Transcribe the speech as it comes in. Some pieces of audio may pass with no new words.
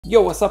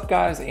Yo, what's up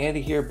guys?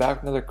 Andy here, back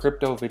with another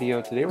crypto video.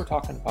 Today we're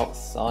talking about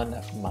sun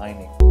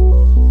mining.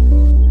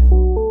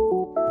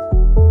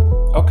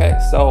 Okay,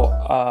 so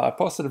I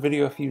posted a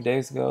video a few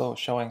days ago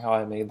showing how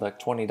I made like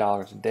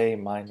 $20 a day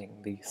mining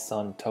the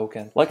sun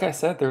token. Like I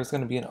said, there's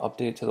going to be an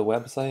update to the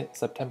website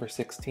September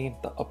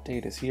 16th. The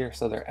update is here,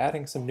 so they're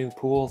adding some new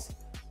pools: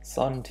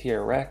 sun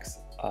TRX,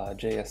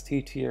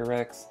 JST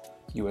TRX,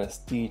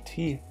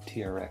 USDT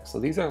TRX. So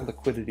these are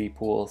liquidity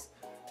pools.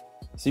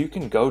 So you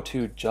can go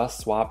to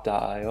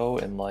justswap.io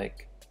and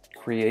like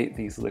create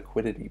these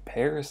liquidity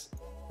pairs.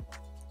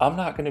 I'm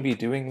not going to be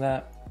doing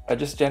that. I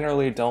just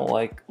generally don't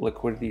like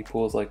liquidity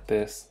pools like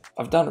this.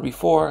 I've done it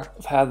before.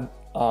 I've had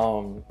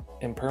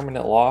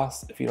impermanent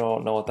loss. If you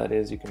don't know what that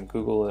is, you can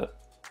Google it.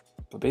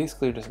 But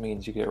basically it just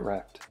means you get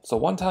wrecked. So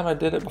one time I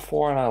did it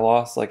before and I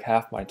lost like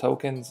half my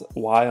tokens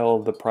while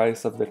the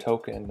price of the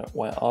token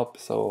went up.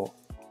 So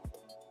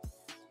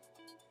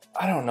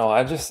I don't know,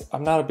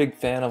 I'm not a big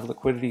fan of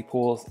liquidity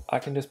pools. I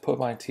can just put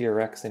my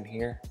TRX in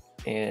here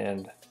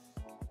and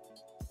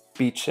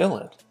be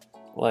chilling.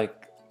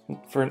 Like,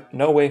 for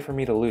no way for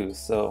me to lose.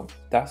 So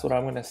that's what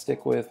I'm going to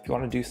stick with. If you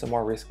want to do some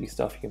more risky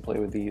stuff, you can play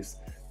with these.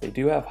 They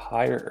do have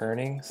higher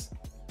earnings,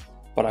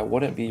 but I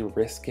wouldn't be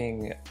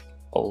risking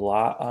a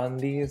lot on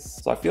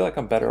these. So I feel like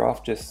I'm better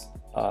off just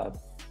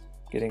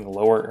getting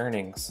lower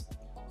earnings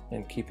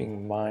and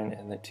keeping mine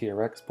in the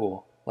TRX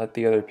pool. Let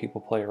the other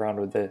people play around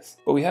with this.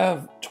 But we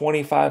have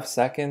 25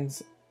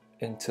 seconds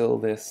until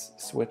this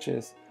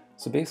switches.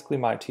 So basically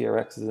my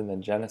TRX is in the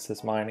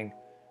Genesis mining.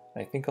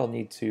 I think I'll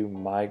need to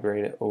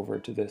migrate it over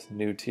to this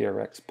new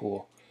TRX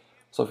pool.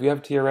 So if you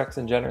have TRX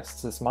and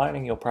Genesis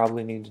mining, you'll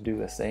probably need to do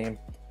the same.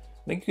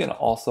 I think you can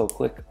also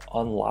click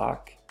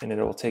unlock and it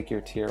will take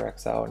your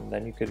TRX out, and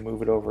then you could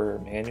move it over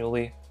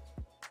manually.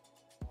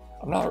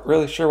 I'm not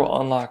really sure what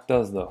unlock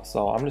does though,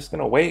 so I'm just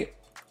gonna wait.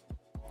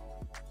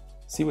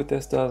 See what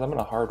this does. I'm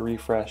gonna hard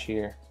refresh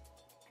here.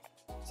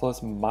 So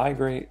let's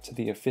migrate to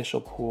the official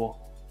pool.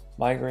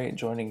 Migrate,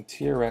 joining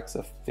TRX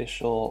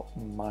official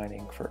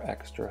mining for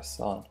extra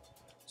sun.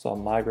 So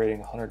I'm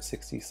migrating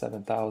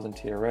 167,000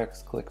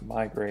 TRX, click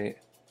migrate,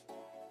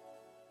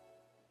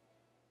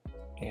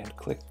 and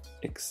click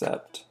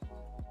accept.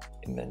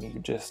 And then you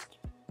just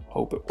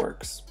hope it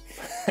works.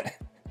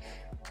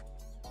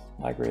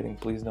 Migrating,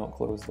 please don't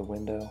close the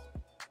window.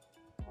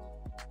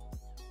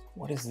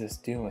 What is this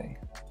doing?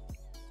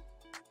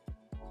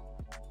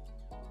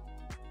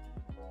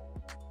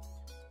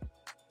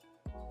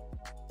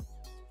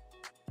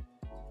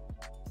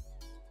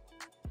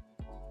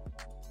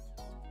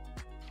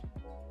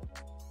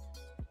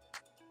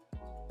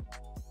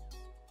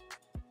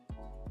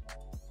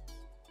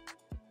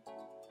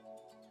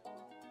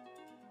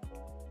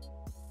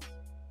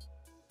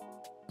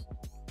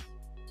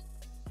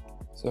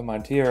 So my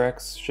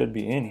TRX should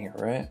be in here,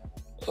 right?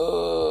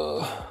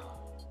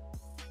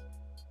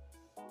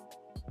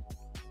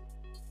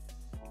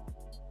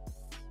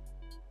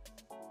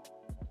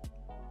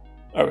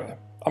 Okay,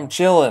 I'm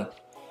chilling.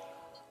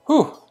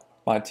 Whew.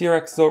 My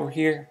TRX is over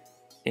here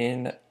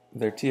in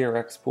their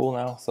TRX pool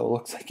now, so it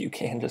looks like you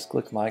can just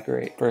click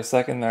migrate. For a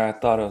second there, I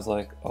thought it was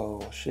like,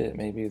 oh shit,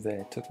 maybe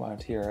they took my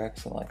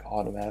TRX and like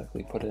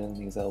automatically put it in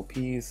these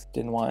LPs.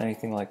 Didn't want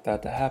anything like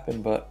that to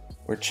happen, but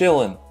we're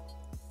chilling.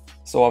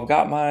 So I've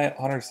got my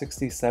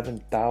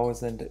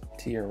 167,000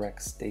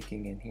 TRX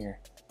staking in here,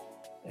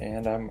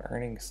 and I'm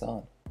earning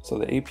sun. So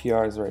the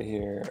APRs right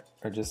here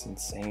are just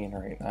insane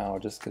right now,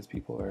 just because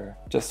people are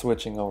just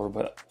switching over,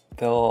 but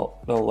they'll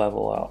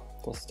level out.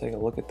 Let's take a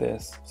look at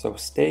this. So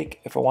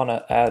stake, if I want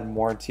to add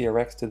more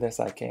TRX to this,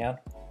 I can.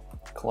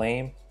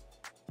 Claim,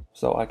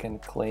 so I can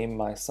claim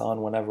my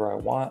sun whenever I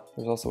want.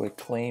 There's also a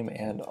claim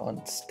and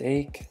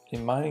unstake. A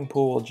mining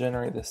pool will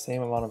generate the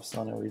same amount of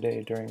sun every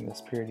day. During this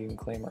period, you can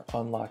claim or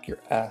unlock your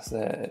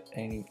asset at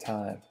any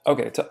time.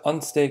 Okay, to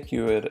unstake,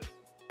 you would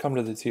come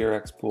to the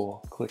TRX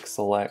pool, click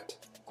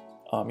select.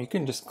 You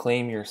can just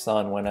claim your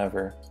sun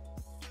whenever.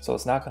 So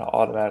it's not going to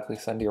automatically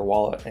send to your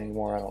wallet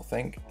anymore, I don't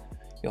think.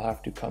 You'll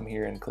have to come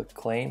here and click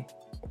claim.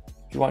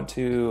 If you want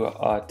to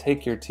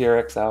take your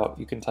TRX out,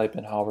 you can type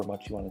in however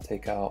much you want to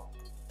take out.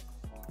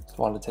 If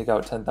you want to take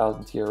out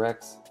 10,000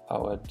 TRX, I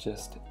would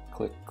just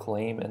click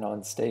claim and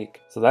unstake.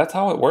 So that's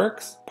how it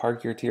works.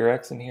 Park your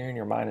TRX in here and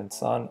you're mining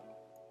sun.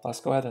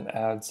 Let's go ahead and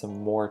add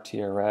some more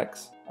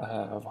TRX. I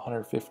have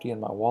 150 in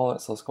my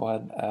wallet, so let's go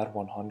ahead and add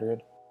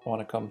 100. I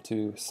want to come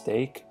to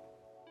stake,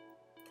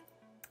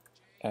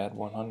 add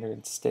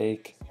 100,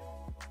 stake,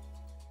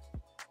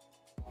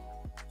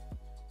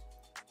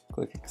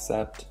 click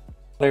accept.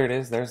 There it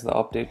is, there's the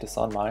update to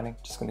sun mining.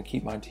 Just gonna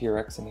keep my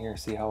TRX in here,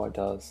 see how it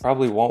does.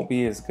 Probably won't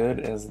be as good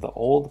as the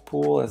old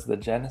pool, as the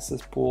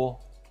Genesis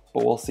pool,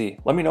 but we'll see.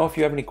 Let me know if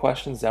you have any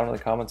questions down in the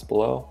comments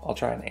below. I'll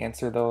try and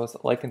answer those.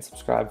 Like and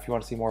subscribe if you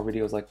want to see more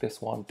videos like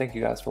this one. Thank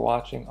you guys for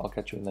watching. I'll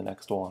catch you in the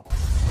next one.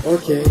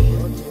 Okay.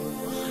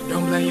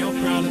 Don't blame your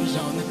problems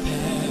on the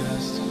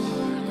past.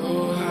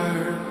 Go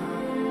hard.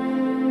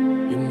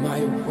 You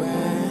might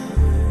win.